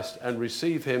Christ and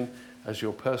receive him as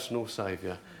your personal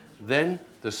saviour. Then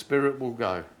the Spirit will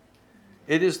go.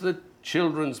 It is the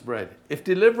children's bread. If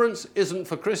deliverance isn't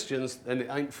for Christians, then it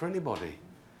ain't for anybody.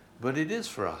 But it is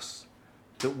for us,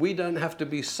 that we don't have to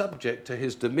be subject to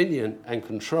his dominion and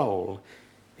control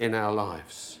in our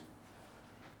lives.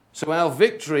 So our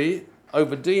victory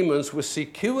over demons was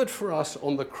secured for us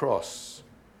on the cross.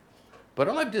 But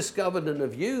I've discovered in a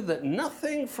view that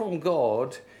nothing from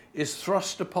God is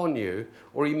thrust upon you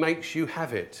or he makes you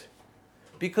have it.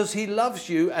 Because he loves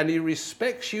you and he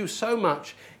respects you so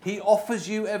much, he offers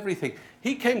you everything.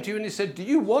 He came to you and he said, do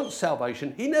you want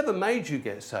salvation? He never made you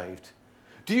get saved.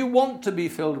 Do you want to be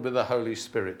filled with the Holy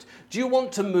Spirit? Do you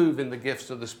want to move in the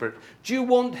gifts of the Spirit? Do you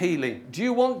want healing? Do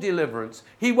you want deliverance?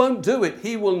 He won't do it.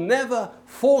 He will never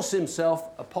force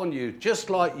himself upon you, just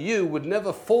like you would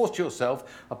never force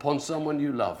yourself upon someone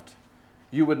you loved.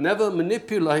 You would never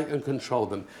manipulate and control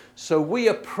them. So we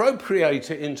appropriate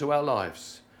it into our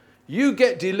lives. You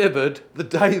get delivered the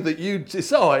day that you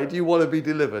decide you want to be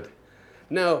delivered.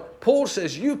 Now, Paul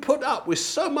says you put up with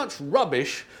so much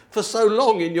rubbish for so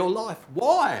long in your life.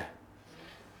 Why?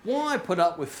 Why put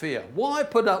up with fear? Why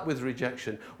put up with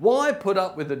rejection? Why put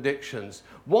up with addictions?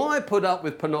 Why put up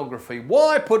with pornography?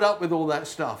 Why put up with all that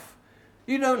stuff?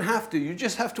 You don't have to. You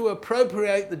just have to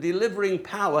appropriate the delivering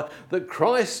power that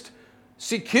Christ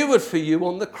secured for you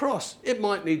on the cross. It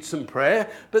might need some prayer,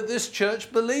 but this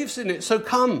church believes in it. So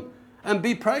come and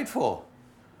be prayed for.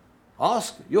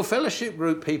 Ask your fellowship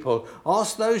group people.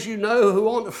 Ask those you know who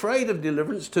aren't afraid of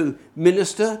deliverance to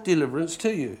minister deliverance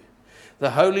to you. The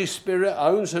Holy Spirit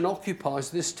owns and occupies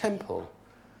this temple.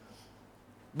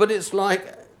 But it's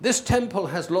like this temple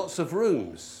has lots of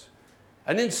rooms.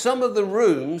 And in some of the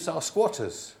rooms are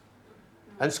squatters.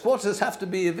 And squatters have to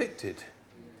be evicted.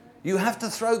 You have to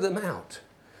throw them out.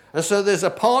 And so there's a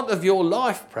part of your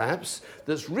life, perhaps,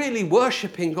 that's really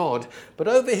worshipping God. But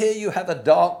over here you have a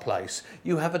dark place.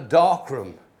 You have a dark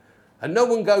room. And no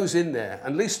one goes in there,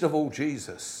 and least of all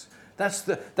Jesus. That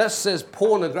says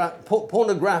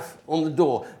pornograph on the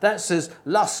door. That says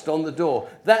lust on the door.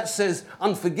 That says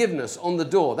unforgiveness on the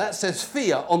door. That says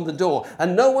fear on the door.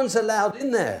 And no one's allowed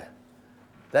in there.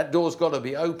 That door's got to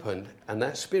be opened, and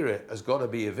that spirit has got to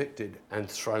be evicted and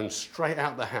thrown straight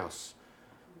out the house.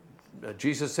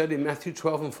 Jesus said in Matthew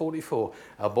 12:44,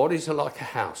 our bodies are like a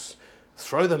house.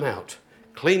 Throw them out.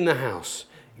 Clean the house.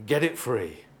 Get it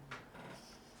free.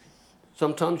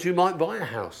 Sometimes you might buy a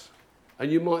house and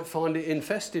you might find it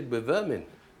infested with vermin.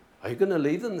 Are you going to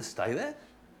leave them to stay there?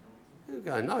 You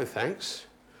go, no, thanks.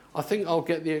 I think I'll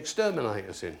get the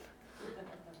exterminators in.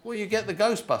 Well, you get the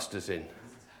Ghostbusters in.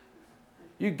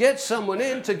 You get someone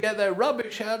in to get their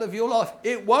rubbish out of your life.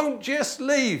 It won't just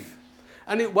leave.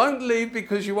 And it won't leave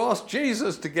because you asked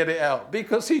Jesus to get it out,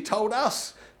 because he told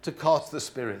us to cast the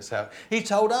spirits out. He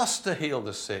told us to heal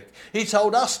the sick. He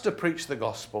told us to preach the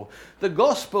gospel. The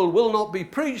gospel will not be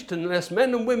preached unless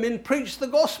men and women preach the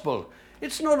gospel.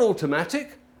 It's not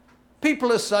automatic.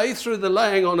 People are saved through the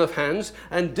laying on of hands,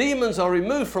 and demons are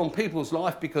removed from people's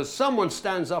life because someone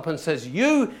stands up and says,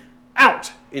 you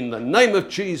out in the name of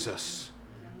Jesus,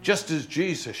 just as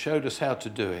Jesus showed us how to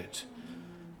do it.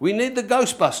 We need the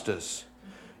Ghostbusters.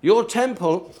 Your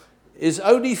temple is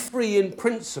only free in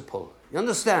principle. You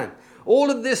understand?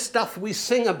 All of this stuff we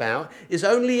sing about is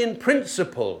only in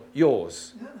principle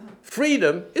yours.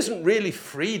 Freedom isn't really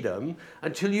freedom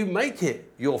until you make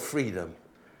it your freedom.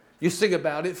 You sing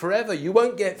about it forever. You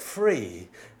won't get free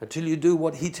until you do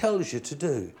what he tells you to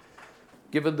do.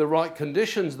 Given the right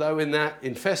conditions, though, in that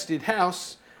infested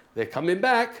house, they're coming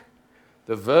back.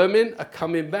 The vermin are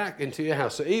coming back into your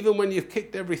house. So even when you've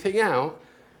kicked everything out,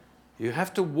 you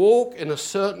have to walk in a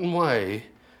certain way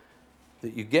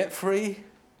that you get free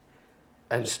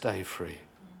and stay free.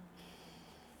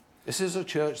 This is a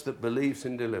church that believes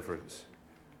in deliverance.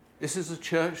 This is a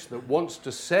church that wants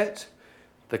to set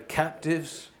the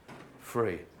captives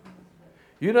free.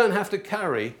 You don't have to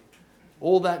carry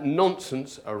all that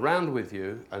nonsense around with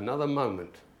you another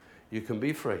moment. You can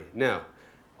be free. Now,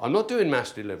 I'm not doing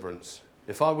mass deliverance.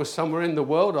 If I was somewhere in the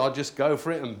world, I'd just go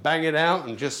for it and bang it out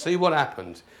and just see what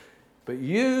happens. But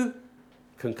you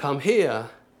can come here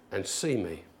and see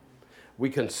me.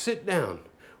 We can sit down.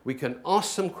 We can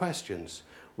ask some questions.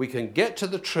 We can get to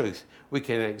the truth. We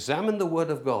can examine the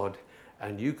Word of God,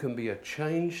 and you can be a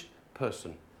changed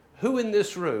person. Who in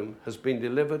this room has been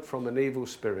delivered from an evil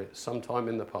spirit sometime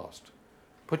in the past?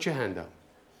 Put your hand up.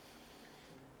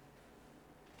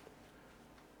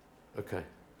 Okay,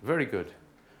 very good.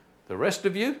 The rest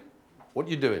of you, what are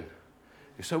you doing?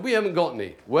 You say, we haven't got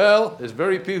any. Well, there's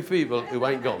very few people who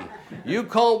ain't got them. You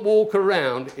can't walk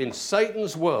around in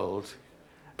Satan's world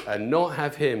and not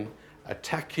have him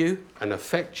attack you and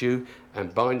affect you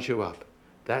and bind you up.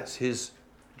 That's his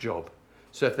job.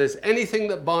 So if there's anything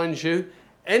that binds you,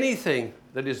 anything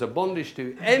that is a bondage to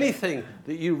you, anything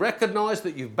that you recognize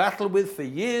that you've battled with for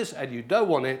years and you don't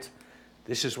want it,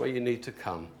 this is where you need to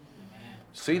come.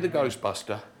 See the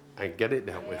Ghostbuster and get it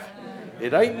dealt with.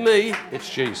 It ain't me, it's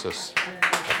Jesus.